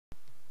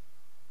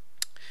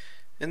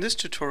In this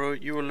tutorial,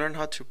 you will learn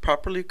how to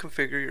properly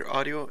configure your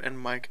audio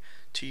and mic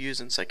to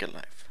use in Second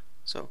Life.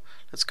 So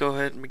let's go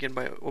ahead and begin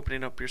by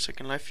opening up your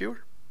Second Life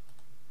viewer.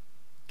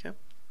 Okay.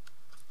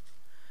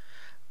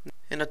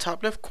 In the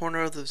top left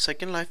corner of the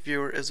Second Life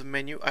viewer is a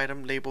menu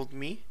item labeled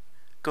Me.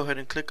 Go ahead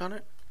and click on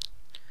it.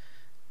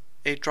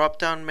 A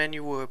drop-down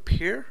menu will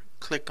appear.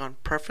 Click on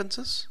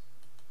Preferences.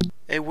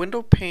 A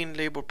window pane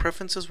labeled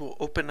Preferences will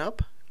open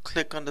up.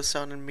 Click on the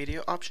Sound and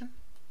Media option.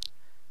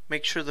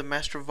 Make sure the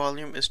master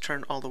volume is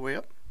turned all the way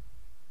up.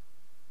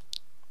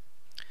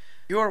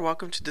 You are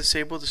welcome to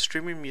disable the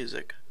streaming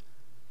music,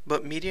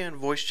 but media and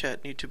voice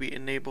chat need to be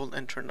enabled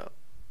and turned up.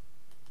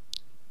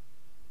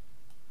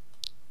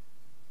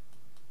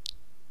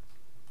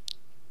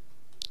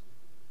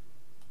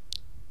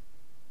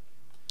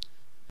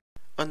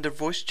 Under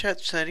voice chat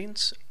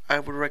settings,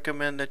 I would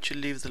recommend that you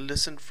leave the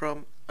listen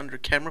from under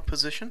camera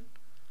position.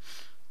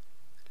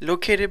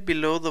 Located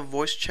below the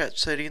voice chat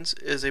settings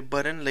is a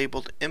button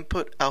labeled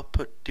Input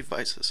Output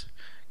Devices.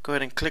 Go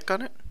ahead and click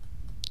on it.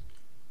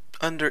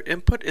 Under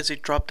Input is a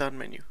drop-down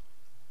menu.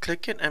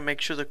 Click it and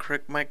make sure the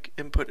correct mic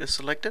input is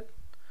selected.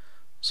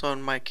 So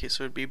in my case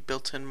it would be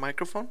built-in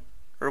microphone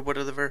or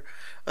whatever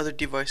other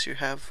device you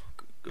have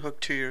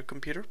hooked to your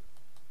computer.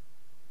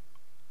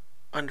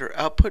 Under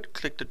Output,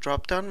 click the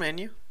drop-down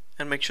menu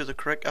and make sure the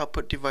correct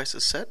output device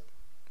is set.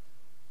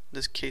 In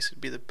this case it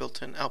would be the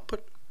built-in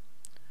output.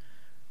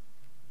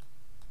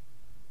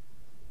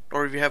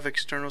 Or if you have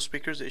external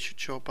speakers, they should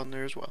show up on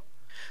there as well.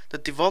 The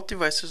default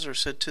devices are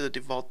set to the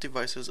default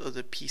devices of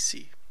the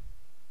PC.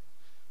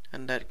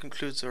 And that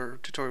concludes our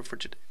tutorial for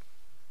today.